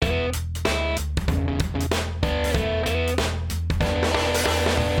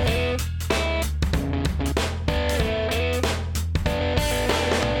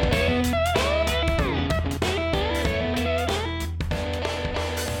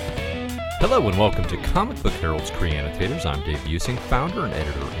Hello and welcome to Comic Book Herald's Creannotators. I'm Dave Busing, founder and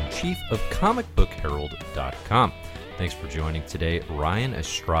editor-in-chief of comicbookherald.com. Thanks for joining today, Ryan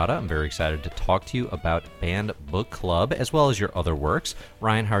Estrada. I'm very excited to talk to you about Banned Book Club as well as your other works.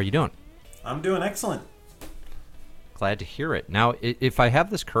 Ryan, how are you doing? I'm doing excellent. Glad to hear it. Now, if I have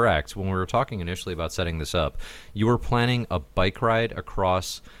this correct, when we were talking initially about setting this up, you were planning a bike ride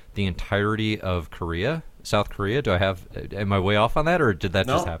across the entirety of Korea, South Korea. Am I way off on that, or did that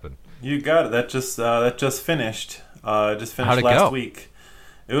just happen? You got it. That just finished. How'd it last go? week.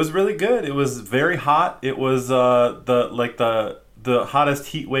 It was really good. It was very hot. It was the hottest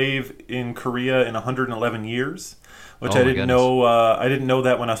heat wave in Korea in 111 years, which I didn't know. I didn't know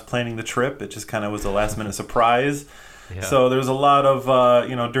that when I was planning the trip. It just kind of was a last minute surprise. Yeah. So there was a lot of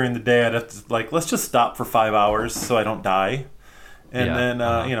during the day I'd have to let's just stop for 5 hours so I don't die, and then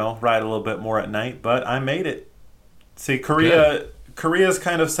ride a little bit more at night. But I made it. See, Korea's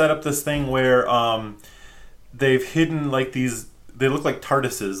kind of set up this thing where they've hidden they look like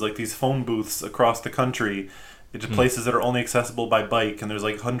TARDISes, like these phone booths across the country into places that are only accessible by bike, and there's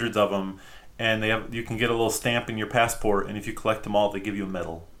like hundreds of them, and you can get a little stamp in your passport, and if you collect them all, they give you a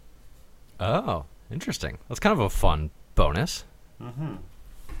medal. Oh, interesting. That's kind of a fun bonus. Mm-hmm.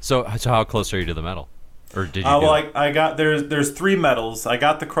 So how close are you to the medal? Or did you I got there's 3 medals. I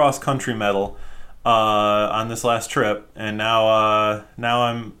got the cross country medal on this last trip, and now I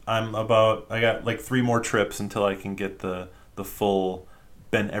got like 3 more trips until I can get the full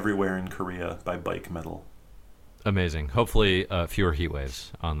been everywhere in Korea by bike medal. Amazing. Hopefully fewer heat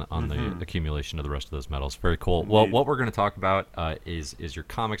waves on the accumulation of the rest of those medals. Very cool. Well, what we're going to talk about is your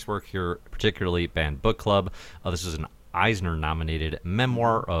comics work here, particularly Banned Book Club. This is an Eisner-nominated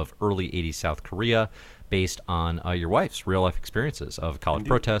memoir of early 80s South Korea, based on your wife's real-life experiences of college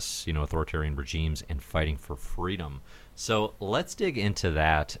protests, authoritarian regimes, and fighting for freedom. So let's dig into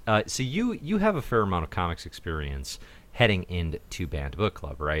that. So you have a fair amount of comics experience heading into Banned Book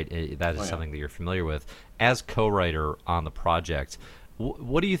Club, right? That is something that you're familiar with. As co-writer on the project,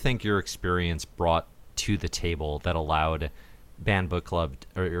 what do you think your experience brought to the table that allowed Banned Book Club,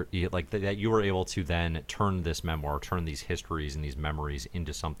 or that you were able to then turn this memoir, turn these histories and these memories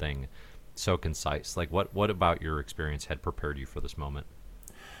into something so concise? Like, what about your experience had prepared you for this moment?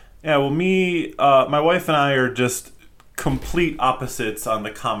 Yeah, well, my wife and I are just complete opposites on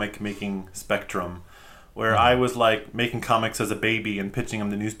the comic making spectrum, where I was like making comics as a baby and pitching them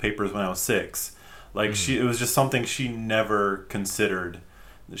to newspapers when I was 6. It was just something she never considered.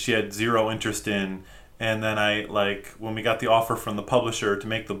 She had zero interest in. And then when we got the offer from the publisher to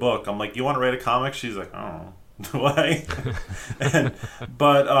make the book, I'm like, "You want to write a comic?" She's like, "Oh, do I?"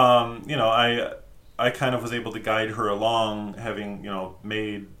 I kind of was able to guide her along, having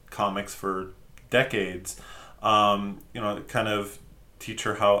made comics for decades. Kind of teach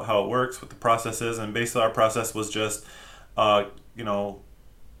her how it works, what the process is, and basically our process was just, I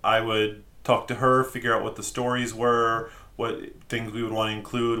would talk to her, figure out what the stories were, what things we would want to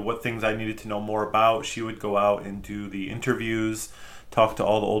include, what things I needed to know more about. She would go out and do the interviews, talk to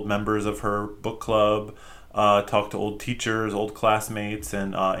all the old members of her book club, talk to old teachers, old classmates,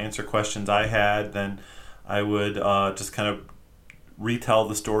 and answer questions I had. Then I would just kind of retell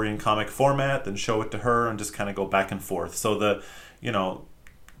the story in comic format, then show it to her, and just kind of go back and forth. So the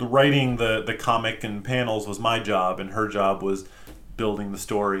writing the comic and panels was my job, and her job was building the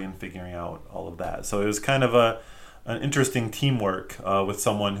story and figuring out all of that. So it was kind of an interesting teamwork with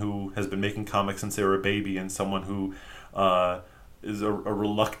someone who has been making comics since they were a baby, and someone who is a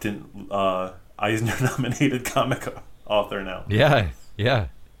reluctant Eisner-nominated comic author now. Yeah.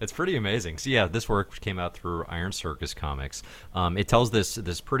 It's pretty amazing. So yeah, this work came out through Iron Circus Comics. It tells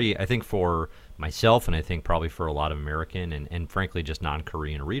this pretty, I think for myself, and I think probably for a lot of American and frankly just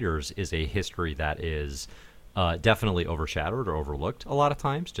non-Korean readers, is a history that is definitely overshadowed or overlooked a lot of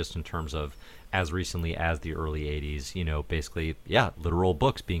times, just in terms of as recently as the early 80s, basically, literal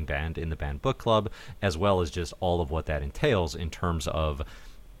books being banned in the Banned Book Club, as well as just all of what that entails in terms of,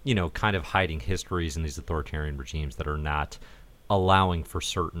 kind of hiding histories in these authoritarian regimes that are not allowing for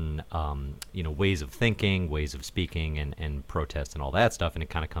certain, ways of thinking, ways of speaking, and protest and all that stuff. And it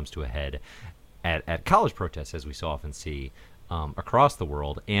kind of comes to a head at college protests, as we so often see across the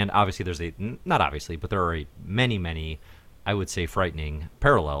world. And obviously there are many, I would say, frightening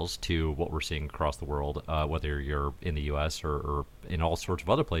parallels to what we're seeing across the world, whether you're in the U.S. or in all sorts of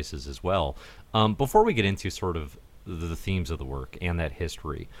other places as well. Before we get into sort of the themes of the work and that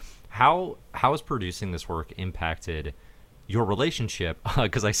history, how has producing this work impacted your relationship?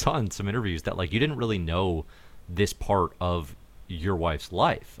 Because I saw in some interviews that you didn't really know this part of your wife's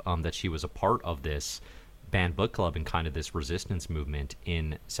life, that she was a part of this banned book club and kind of this resistance movement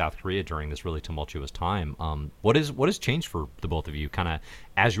in South Korea during this really tumultuous time. What has changed for the both of you, kind of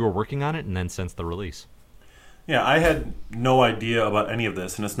as you were working on it, and then since the release? Yeah, I had no idea about any of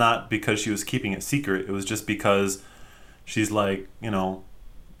this, and it's not because she was keeping it secret. It was just because she's like, why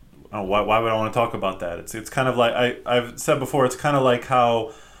would I want to talk about that? It's kind of like I've said before. It's kind of like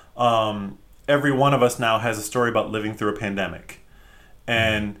how every one of us now has a story about living through a pandemic,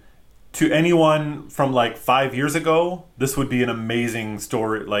 and to anyone from like 5 years ago, this would be an amazing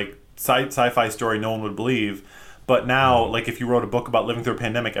story, like sci-fi story no one would believe. But now, like if you wrote a book about living through a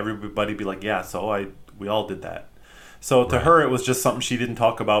pandemic, everybody'd be like, yeah, so we all did that. So to her, it was just something she didn't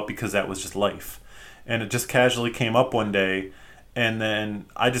talk about because that was just life. And it just casually came up one day. And then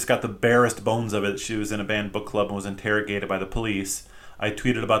I just got the barest bones of it. She was in a banned book club and was interrogated by the police. I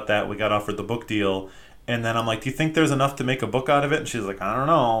tweeted about that. We got offered the book deal. And then I'm like, do you think there's enough to make a book out of it? And she's like, I don't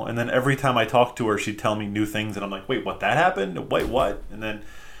know. And then every time I talked to her, she'd tell me new things. And I'm like, wait, what, that happened? Wait, what? And then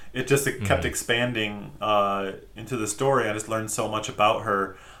it just kept expanding into the story. I just learned so much about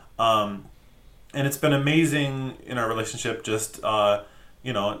her. And it's been amazing in our relationship, just, for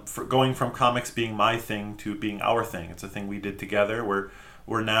going from comics being my thing to being our thing. It's a thing we did together.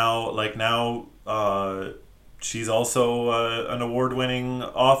 We're now, she's also an award-winning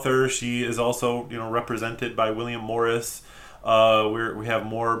author. She is also, represented by William Morris. We have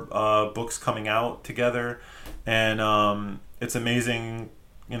more books coming out together. And it's amazing,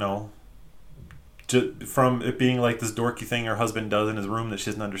 from it being like this dorky thing her husband does in his room that she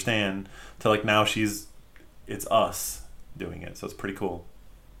doesn't understand to like now it's us doing it. So it's pretty cool.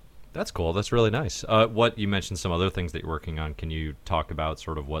 That's cool. That's really nice. What you mentioned some other things that you're working on. Can you talk about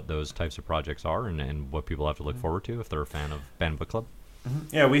sort of what those types of projects are and what people have to look forward to if they're a fan of Banned Book Club?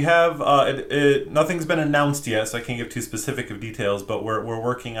 Yeah, we have nothing's been announced yet, so I can't give too specific of details, but we're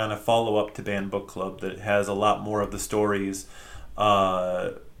working on a follow-up to Banned Book Club that has a lot more of the stories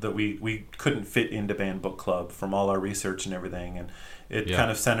that we couldn't fit into Banned Book Club from all our research and everything, and it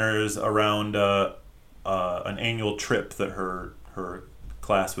kind of centers around an annual trip that her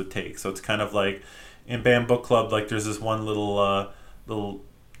class would take. So it's kind of like in Banned Book Club, like there's this one little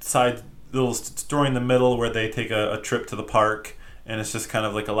story in the middle where they take a trip to the park, and it's just kind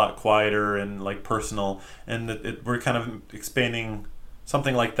of like a lot quieter and like personal, and we're kind of expanding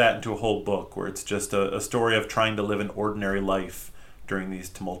something like that into a whole book where it's just a story of trying to live an ordinary life during these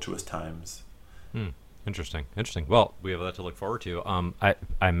tumultuous times. Interesting. Well, we have that to look forward to. I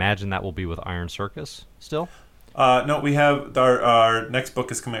imagine that will be with Iron Circus still? No, we have our next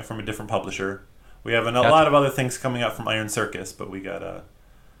book is coming out from a different publisher. We have a lot of other things coming out from Iron Circus, but we're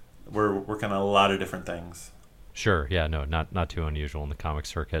working on a lot of different things. Sure. Yeah. No. Not too unusual in the comic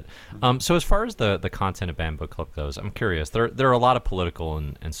circuit. So as far as the content of Banned Book Club goes, I'm curious. There are a lot of political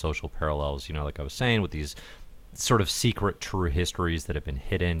and social parallels. Like I was saying, with these sort of secret true histories that have been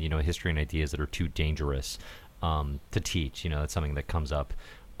hidden. History and ideas that are too dangerous to teach. That's something that comes up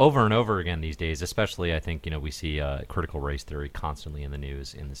over and over again these days. Especially, I think we see critical race theory constantly in the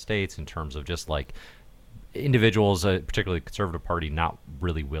news in the States in terms of just like individuals, particularly the Conservative Party, not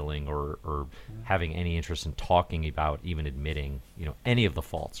really willing or having any interest in talking about, even admitting, any of the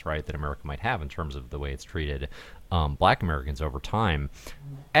faults, right, that America might have in terms of the way it's treated Black Americans over time.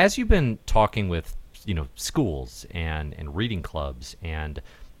 As you've been talking with, schools and reading clubs and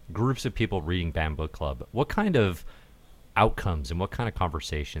groups of people reading Banned Book Club, what kind of outcomes and what kind of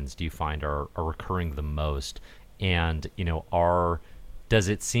conversations do you find are recurring the most? And, does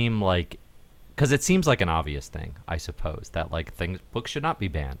it seem like, because it seems like an obvious thing, I suppose, that like books should not be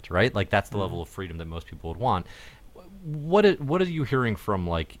banned, right? Like that's the level of freedom that most people would want. What are you hearing from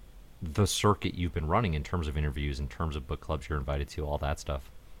like the circuit you've been running in terms of interviews, in terms of book clubs you're invited to, all that stuff?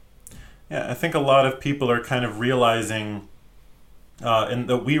 Yeah, I think a lot of people are kind of realizing, and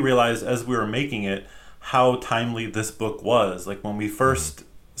that we realized as we were making it, how timely this book was. Like when we first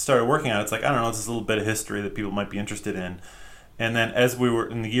started working on it, it's like, I don't know, it's this little bit of history that people might be interested in. And then as we were,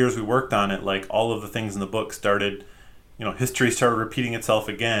 in the years we worked on it, like all of the things in the book started, history started repeating itself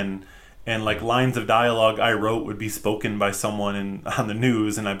again. And like lines of dialogue I wrote would be spoken by someone on the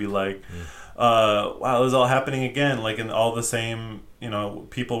news, and I'd be like, wow, this is all happening again. Like, and all the same,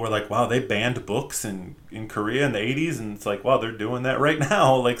 people were like, wow, they banned books in Korea in the 80s. And it's like, wow, they're doing that right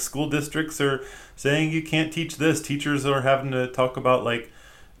now. Like school districts are saying you can't teach this. Teachers are having to talk about like,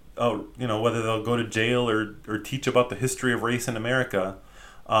 whether they'll go to jail or teach about the history of race in America.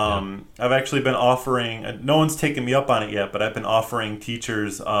 I've actually been offering, no one's taken me up on it yet, but I've been offering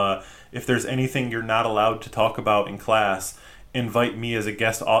teachers, if there's anything you're not allowed to talk about in class, invite me as a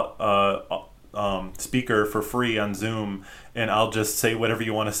guest speaker for free on Zoom, and I'll just say whatever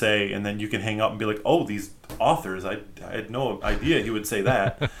you want to say, and then you can hang up and be like, oh, these authors, I had no idea he would say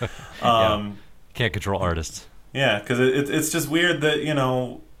that. Yeah. Can't control artists. Yeah, because it's just weird that, you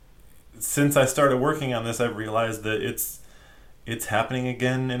know, since I started working on this, I've realized that it's happening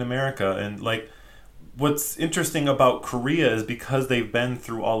again in America. And like, what's interesting about Korea is because they've been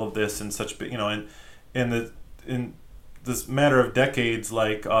through all of this in such, you know, in this matter of decades,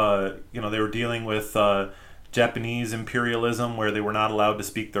 like, you know, they were dealing with Japanese imperialism, where they were not allowed to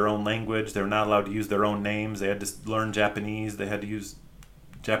speak their own language. They were not allowed to use their own names. They had to learn Japanese. They had to use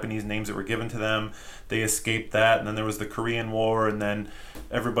Japanese names that were given to them. They escaped that, and then there was the Korean War, and then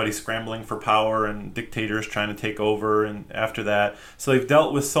everybody scrambling for power and dictators trying to take over, and after that. So they've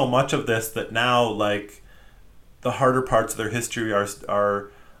dealt with so much of this that now, like, the harder parts of their history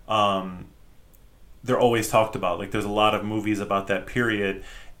are they're always talked about. Like, there's a lot of movies about that period,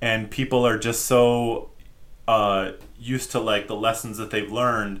 and people are just so used to, like, the lessons that they've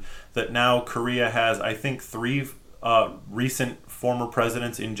learned, that now Korea has, I think, 3 recent former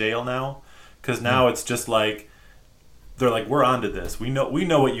presidents in jail now, because now it's just like, they're like, we're onto this. We know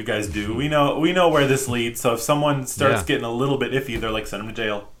what you guys do. We know where this leads. So if someone starts getting a little bit iffy, they're like, send him to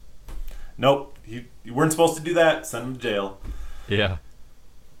jail. Nope, you weren't supposed to do that. Send him to jail. Yeah.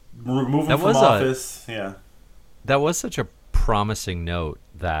 Remove him from office. Yeah. That was such a promising note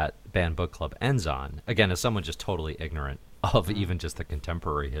that Banned Book Club ends on. Again, as someone just totally ignorant of even just the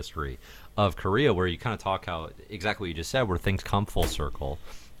contemporary history of Korea, where you kind of talk how exactly what you just said, where things come full circle.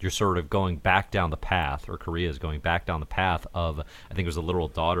 You're sort of going back down the path, or Korea is going back down the path of, I think it was a literal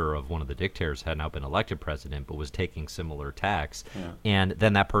daughter of one of the dictators had now been elected president, but was taking similar tacks. Yeah. And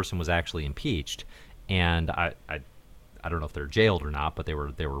then that person was actually impeached. And I don't know if they're jailed or not, but they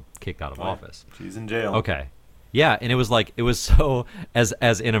were kicked out of office. She's in jail. Okay. Yeah, and it was like, it was so, as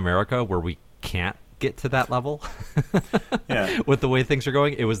in America, where we can't get to that level yeah. with the way things are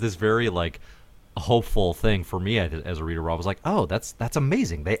going, it was this very, like, hopeful thing for me as a reader, where I was like, oh, that's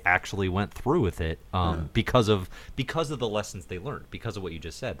amazing. They actually went through with it because of the lessons they learned, because of what you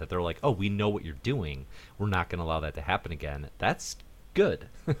just said, that they're like, oh, we know what you're doing. We're not going to allow that to happen again. That's good.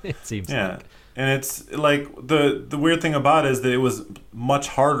 It seems like. And it's like, the weird thing about it is that it was much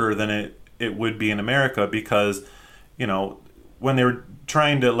harder than it would be in America, because, you know, when they were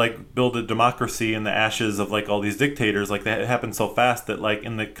trying to, like, build a democracy in the ashes of, like, all these dictators, like, that happened so fast that, like,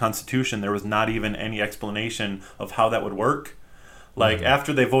 in the Constitution there was not even any explanation of how that would work. Like,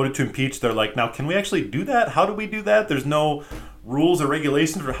 after they voted to impeach, they're like, now, can we actually do that? How do we do that? There's no rules or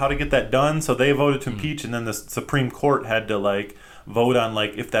regulations for how to get that done. So they voted to impeach, and then the Supreme Court had to, like, vote on,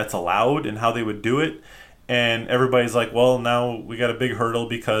 like, if that's allowed and how they would do it. And everybody's like, well, now we got a big hurdle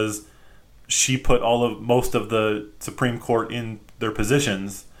because she put most of the Supreme Court in their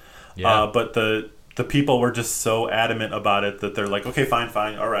positions. Yeah. But the people were just so adamant about it that they're like, okay,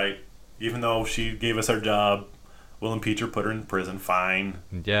 fine, all right. Even though she gave us our job, we'll impeach her, put her in prison, fine.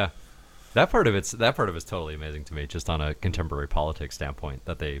 Yeah. That part of it's totally amazing to me, just on a contemporary politics standpoint,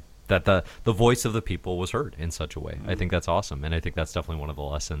 that the voice of the people was heard in such a way. I think that's awesome, and I think that's definitely one of the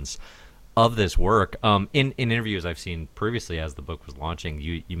lessons of this work. In interviews I've seen previously as the book was launching,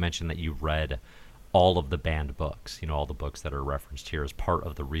 you mentioned that you read all of the banned books, all the books that are referenced here as part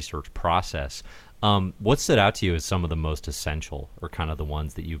of the research process. What stood out to you as some of the most essential, or kind of the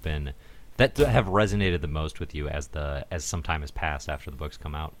ones that that have resonated the most with you as some time has passed after the books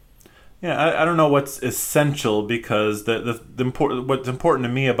come out? Yeah, I don't know what's essential, because the important, what's important to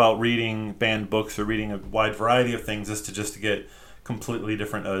me about reading banned books or reading a wide variety of things is to get completely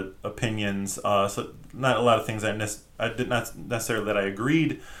different opinions. So not a lot of things I did not necessarily that I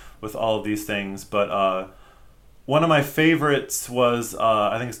agreed with all of these things, but one of my favorites was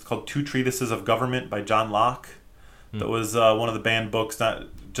I think it's called Two Treatises of Government by John Locke. That was one of the banned books, not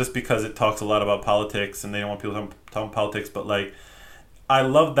just because it talks a lot about politics and they don't want people talking politics, but like, I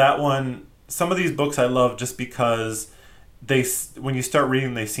love that one. Some of these books I love just because when you start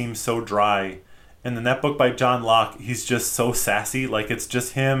reading, they seem so dry. And then that book by John Locke, he's just so sassy. Like, it's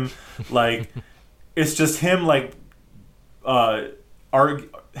just him, like,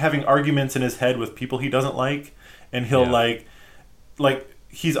 having arguments in his head with people he doesn't like. And he'll like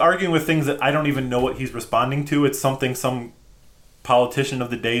he's arguing with things that I don't even know what he's responding to. It's something some politician of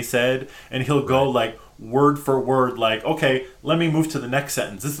the day said, and he'll go like word for word, like, okay, let me move to the next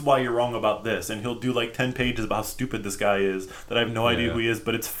sentence. This is why you're wrong about this. And he'll do like 10 pages about how stupid this guy is, that I have no idea who he is,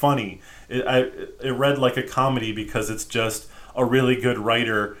 but it's funny. It read like a comedy because it's just a really good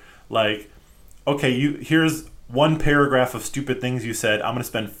writer. Like, okay, here's one paragraph of stupid things you said. I'm going to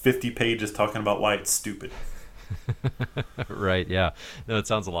spend 50 pages talking about why it's stupid. Right. Yeah. No, it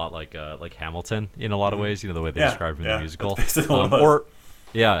sounds a lot like Hamilton in a lot of Hmm. ways. You know the way they Yeah, described him in the yeah, that's musical. basically what it was. Or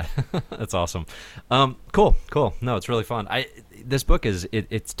yeah, that's awesome. Cool. Cool. No, it's really fun. I This book is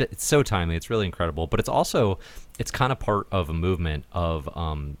it's so timely. It's really incredible. But it's also it's kind of part of a movement of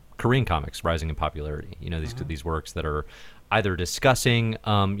Korean comics rising in popularity. You know these works that are either discussing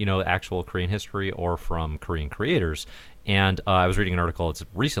actual Korean history or from Korean creators. And I was reading an article. It's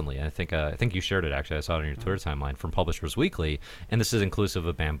recently. I think you shared it actually. I saw it on your Twitter timeline from Publishers Weekly, and this is inclusive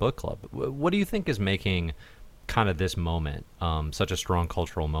of Banned Book Club. What do you think is making kind of this moment such a strong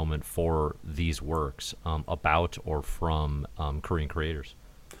cultural moment for these works about or from Korean creators?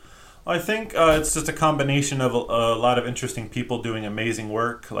 I think it's just a combination of a lot of interesting people doing amazing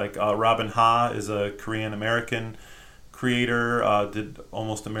work. Like Robin Ha is a Korean American creator, did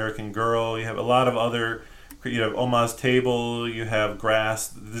Almost American Girl. You have a lot of other, you have Oma's Table, you have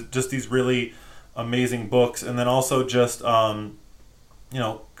Grass, just these really amazing books. And then also just, you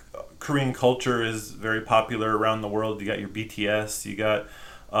know, Korean culture is very popular around the world. You got your BTS, you got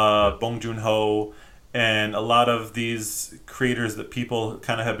Bong Joon Ho, and a lot of these creators that people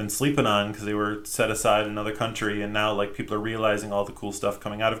kind of have been sleeping on because they were set aside in another country, and now like people are realizing all the cool stuff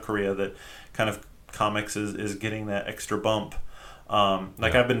coming out of Korea, that kind of comics is getting that extra bump.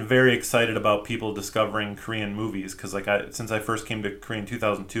 Like Yeah. I've been very excited about people discovering Korean movies because since I first came to Korea in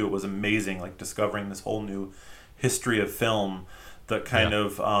 2002, it was amazing like discovering this whole new history of film that kind Yeah.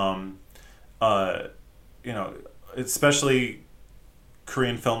 of uh, you know, especially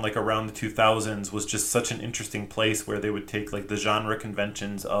Korean film like around the 2000s was just such an interesting place where they would take like the genre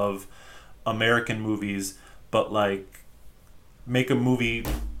conventions of American movies, but like make a movie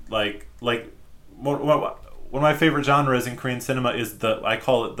like one of my favorite genres in Korean cinema is the I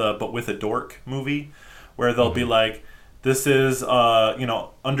call it the but with a dork movie, where they'll be Hmm. like, this is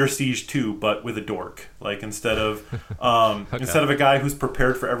Under Siege 2 but with a dork. Like Okay. instead of a guy who's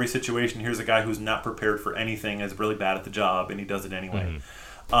prepared for every situation, here's a guy who's not prepared for anything, is really bad at the job, and he does it anyway.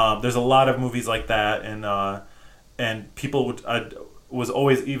 Hmm. There's a lot of movies like that, and people would I was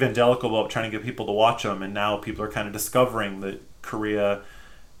always evangelical about trying to get people to watch them, and now people are kind of discovering that Korea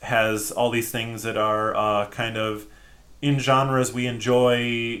has all these things that are kind of in genres we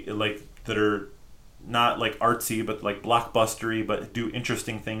enjoy, like that are not like artsy but like blockbustery, but do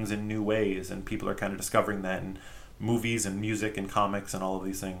interesting things in new ways, and people are kind of discovering that in movies and music and comics and all of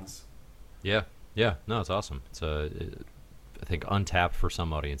these things. Yeah. Yeah. No, it's awesome. I think untapped for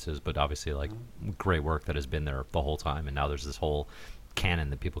some audiences, but obviously like great work that has been there the whole time, and now there's this whole canon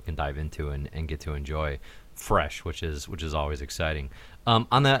that people can dive into and get to enjoy fresh, which is always exciting. On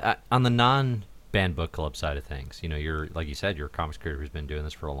the non banned book club side of things, you're like you said, you're a comics creator who's been doing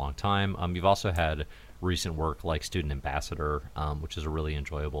this for a long time. You've also had recent work like Student Ambassador, which is a really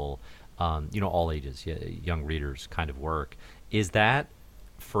enjoyable, all ages, young readers kind of work. Is that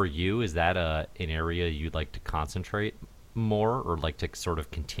for you? Is that an area you'd like to concentrate more, or like to sort of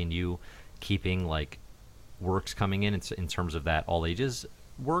continue keeping like works coming in terms of that all ages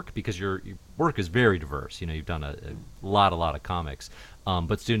work, because your work is very diverse. You've done a lot of comics,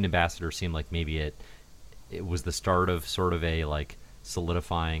 but Student Ambassador seemed like maybe it was the start of sort of a like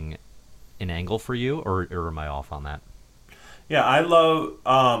solidifying an angle for you, or am I off on that? Yeah, I love.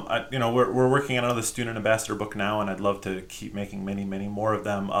 We're working on another student ambassador book now, and I'd love to keep making many, many more of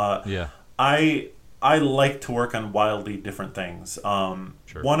them. Yeah, I I like to work on wildly different things.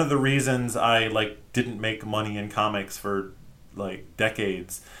 sure. One of the reasons I didn't make money in comics for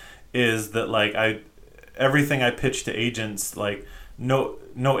decades is that everything I pitched to agents,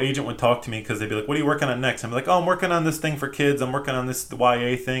 no agent would talk to me because they'd be like, "What are you working on next?" I'm like, "Oh, I'm working on this thing for kids. I'm working on this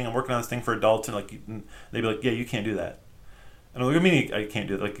YA thing. I'm working on this thing for adults." And they'd be like, "Yeah, you can't do that." And I'm like, "What do you mean I can't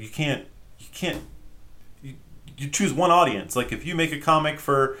do it? You can't. You choose one audience. Like if you make a comic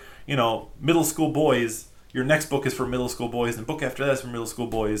for middle school boys, your next book is for middle school boys, and the book after that is for middle school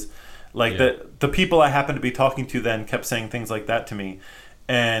boys." Yeah. The people I happened to be talking to then kept saying things like that to me,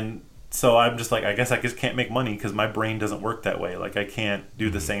 and so I'm just like, I guess I just can't make money because my brain doesn't work that way. Like I can't do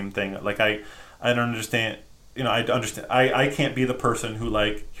the Hmm. same thing. I don't understand. I understand. I can't be the person who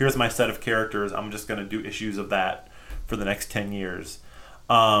here's my set of characters. I'm just gonna do issues of that for the next 10 years.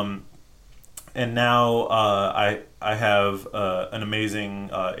 And now I have an amazing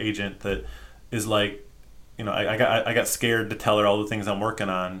agent that is I got scared to tell her all the things I'm working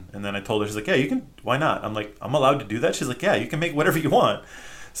on, and then I told her, she's like, "Yeah, you can. Why not?" I'm like, "I'm allowed to do that." She's like, "Yeah, you can make whatever you want."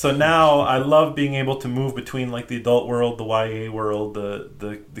 So now I love being able to move between the adult world, the YA world,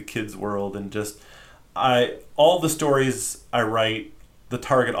 the kids world, and just I all the stories I write, the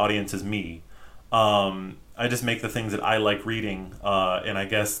target audience is me. I just make the things that I like reading, and I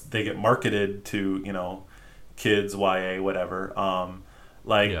guess they get marketed to kids, YA, whatever.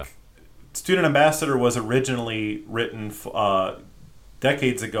 Like Yeah. Student Ambassador was originally written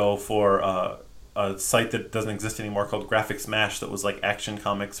decades ago for a site that doesn't exist anymore called Graphic Smash, that was like action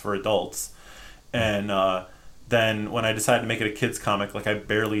comics for adults. And then when I decided to make it a kids comic, like I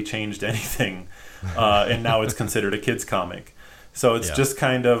barely changed anything, and now it's considered a kids comic. So it's Yeah. just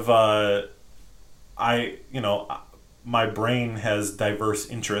kind of my brain has diverse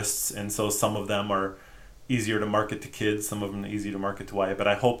interests, and so some of them are easier to market to kids, some of them are easier to market to YA. But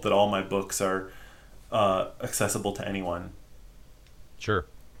I hope that all my books are accessible to anyone. Sure.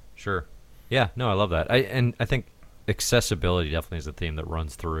 Sure. Yeah, no, I love that. I think accessibility definitely is a theme that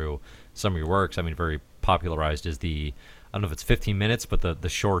runs through some of your works. I mean, very popularized is I don't know if it's 15 minutes, but the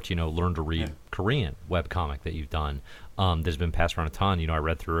short, learn to read Korean webcomic that you've done. There's been passed around a ton. I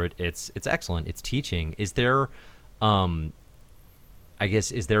read through it. It's excellent. It's teaching. Is there, I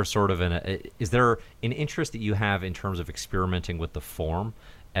guess, is there sort of is there an interest that you have in terms of experimenting with the form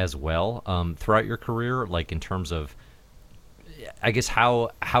as well throughout your career, like in terms of, I guess, how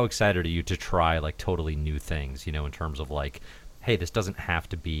excited are you to try like totally new things, in terms of like, hey, this doesn't have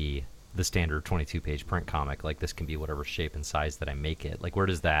to be the standard 22-page print comic. Like this can be whatever shape and size that I make it. Like where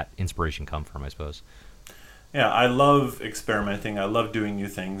does that inspiration come from, I suppose? Yeah, I love experimenting. I love doing new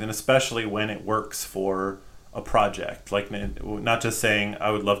things, and especially when it works for a project. Like not just saying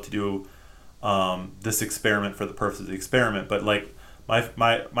I would love to do this experiment for the purpose of the experiment, but like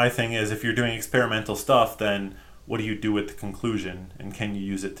my thing is, if you're doing experimental stuff, then what do you do with the conclusion, and can you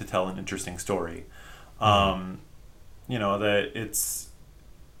use it to tell an interesting story? That it's,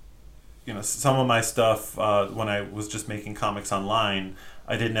 some of my stuff, when I was just making comics online,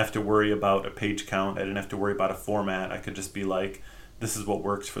 I didn't have to worry about a page count. I didn't have to worry about a format. I could just be like, this is what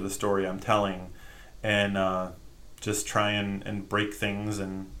works for the story I'm telling, and just try and break things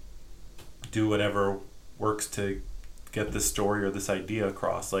and do whatever works to get this story or this idea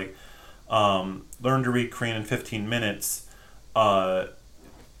across. Like, Learn to Read Korean in 15 minutes, I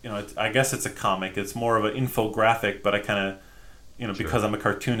guess it's a comic. It's more of an infographic, but I kind of, Sure. because I'm a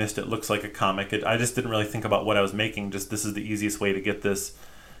cartoonist, it looks like a comic. I just didn't really think about what I was making. Just, this is the easiest way to get this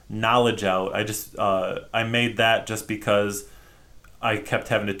knowledge out. I made that just because I kept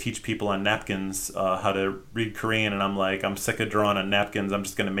having to teach people on napkins how to read Korean, and I'm like, I'm sick of drawing on napkins. I'm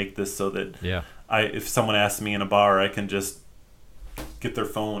just going to make this so that if someone asks me in a bar, I can just get their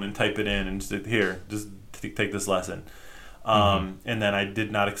phone and type it in and just, here, just take this lesson. And then I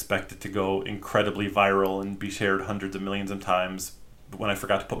did not expect it to go incredibly viral and be shared hundreds of millions of times when I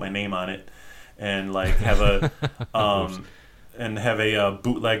forgot to put my name on it, and like have a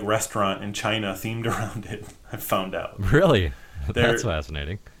bootleg restaurant in China themed around it. I found out. Really? That's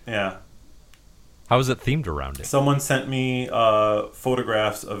fascinating. Yeah. How is it themed around it? Someone sent me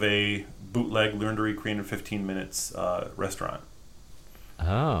photographs of a bootleg Learn to Read Korean in 15 minutes restaurant.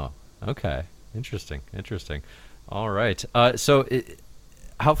 Oh, okay. Interesting. All right.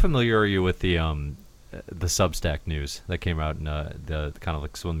 How familiar are you with the Substack news that came out in the kind of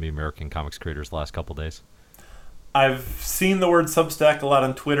like some of the American comics creators the last couple days? I've seen the word Substack a lot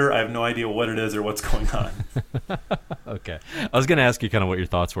on Twitter. I have no idea what it is or what's going on. Okay. I was going to ask you kind of what your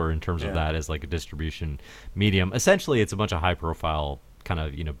thoughts were in terms of that as like a distribution medium. Essentially, it's a bunch of high-profile kind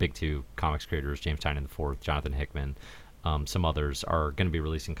of, big two comics creators, James Tynion IV, Jonathan Hickman. Some others are going to be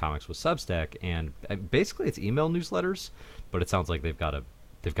releasing comics with Substack, and basically it's email newsletters, but it sounds like they've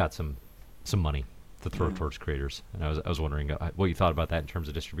got some money to throw towards creators. And I was wondering what you thought about that in terms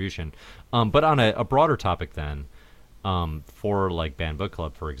of distribution. But on a broader topic then, for like Banned Book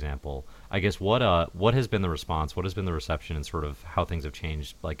Club, for example, I guess what has been the response? What has been the reception, and sort of how things have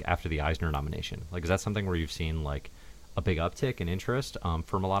changed like after the Eisner nomination? Like, is that something where you've seen like a big uptick in interest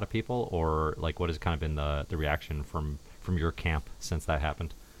from a lot of people, or like what has kind of been the reaction from your camp since that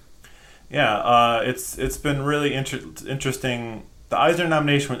happened? Yeah, it's been really interesting. The Eisner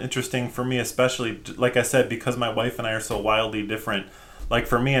nomination was interesting for me, especially, like I said, because my wife and I are so wildly different. Like,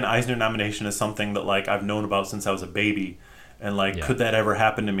 for me, an Eisner nomination is something that, like, I've known about since I was a baby. And, like, could that ever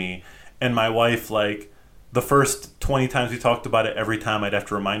happen to me? And my wife, like, the first 20 times we talked about it, every time I'd have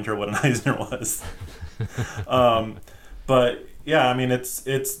to remind her what an Eisner was. But, yeah, I mean,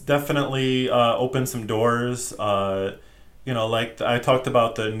 it's definitely opened some doors. Like I talked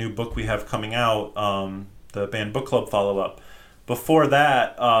about the new book we have coming out, the Banned Book Club follow-up. Before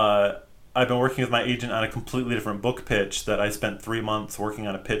that, I've been working with my agent on a completely different book pitch that I spent 3 months working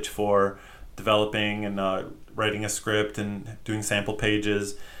on a pitch for, developing and writing a script and doing sample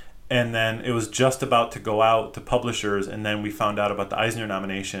pages. And then it was just about to go out to publishers, and then we found out about the Eisner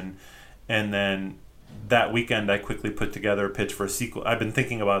nomination. And then that weekend, I quickly put together a pitch for a sequel. I've been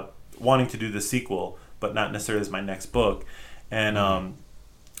thinking about wanting to do the sequel, but not necessarily as my next book. And I'm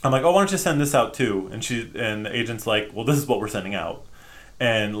like, oh, why don't you send this out too? And the agent's like, well, this is what we're sending out.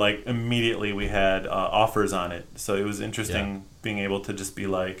 And like immediately we had offers on it. So it was interesting being able to just be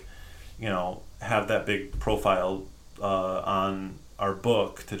like, have that big profile on our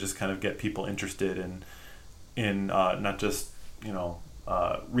book to just kind of get people interested in not just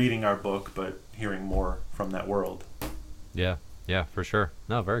reading our book, but hearing more from that world. Yeah, for sure.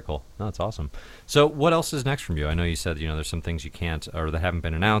 No, very cool. No, that's awesome. So what else is next from you? I know you said there's some things you can't, or that haven't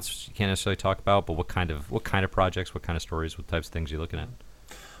been announced, you can't necessarily talk about, but what kind of projects, what kind of stories, what types of things are you looking at?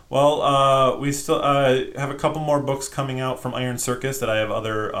 Well, we still have a couple more books coming out from Iron Circus that I have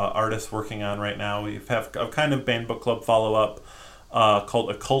other artists working on right now. We have a kind of banned book club follow-up called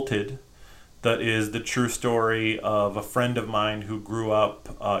Occulted, that is the true story of a friend of mine who grew up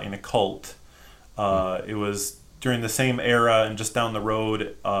in a cult. It was during the same era and just down the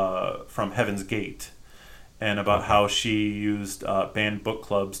road from Heaven's Gate, and about how she used banned book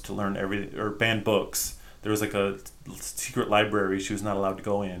clubs to learn banned books. There was like a secret library she was not allowed to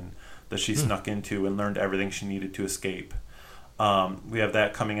go in that she snuck into and learned everything she needed to escape. We have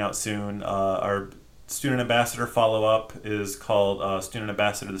that coming out soon. Our student ambassador follow-up is called Student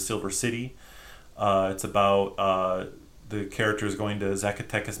Ambassador: The Silver City. It's about the characters going to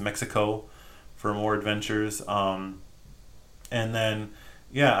Zacatecas, Mexico for more adventures. And then,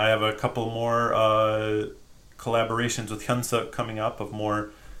 I have a couple more collaborations with Hyunsuk coming up of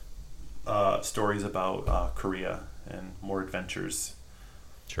more stories about Korea and more adventures.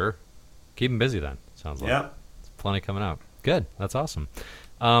 Sure. Keep them busy then, sounds like. Yeah. There's plenty coming out. Good. That's awesome.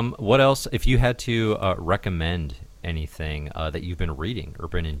 What else, if you had to recommend anything that you've been reading or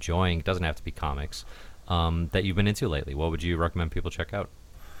been enjoying, it doesn't have to be comics, that you've been into lately, what would you recommend people check out?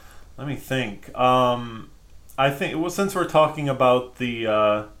 Let me think. I think, since we're talking about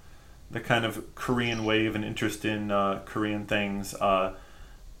the kind of Korean wave and interest in Korean things,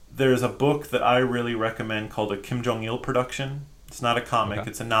 there's a book that I really recommend called A Kim Jong-il Production. It's not a comic, okay.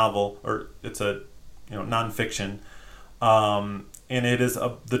 It's a novel, or it's a nonfiction. And it is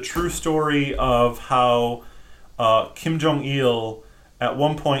the true story of how Kim Jong-il, at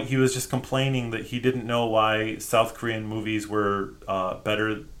one point he was just complaining that he didn't know why South Korean movies were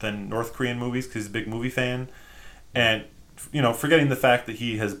better than North Korean movies because he's a big movie fan. And, forgetting the fact that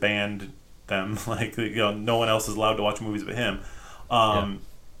he has banned them, like, no one else is allowed to watch movies but him.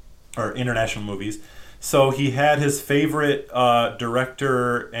 Or international movies. So he had his favorite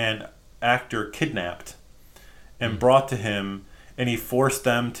director and actor kidnapped and brought to him, and he forced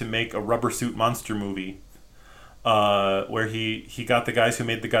them to make a rubber suit monster movie where he got the guys who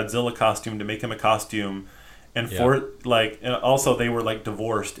made the Godzilla costume to make him a costume, and and also they were like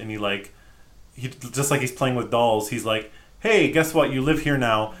divorced, and he just like he's playing with dolls, he's like, hey, guess what, you live here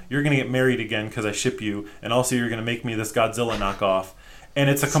now, you're gonna get married again because I ship you, and also you're gonna make me this Godzilla knockoff. And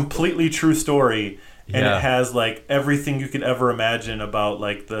it's a completely true story, and it has like everything you could ever imagine about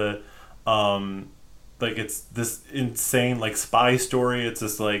like the like it's this insane like spy story, it's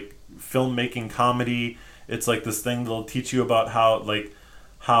this like filmmaking comedy, it's like this thing that'll teach you about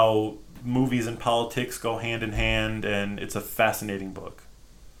how movies and politics go hand in hand, and it's a fascinating book.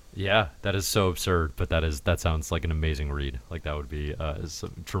 Yeah, that is so absurd, but that sounds like an amazing read. Like that would be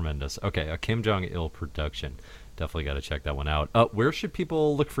tremendous. Okay, A Kim Jong-il Production. Definitely got to check that one out. Where should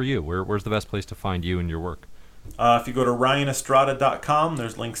people look for you? Where's the best place to find you and your work? If you go to RyanEstrada.com,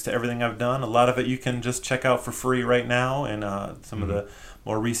 there's links to everything I've done. A lot of it you can just check out for free right now, and some of the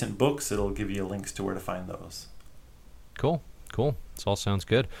more recent books, it'll give you links to where to find those. Cool. This all sounds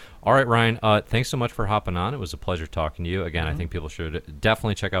good. All right, Ryan, thanks so much for hopping on. It was a pleasure talking to you. Again, I think people should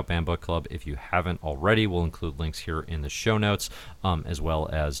definitely check out Banned Book Club if you haven't already. We'll include links here in the show notes, as well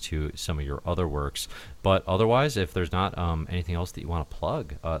as to some of your other works. But otherwise, if there's not anything else that you want to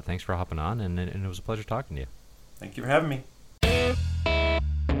plug, thanks for hopping on, and it was a pleasure talking to you. Thank you for having me.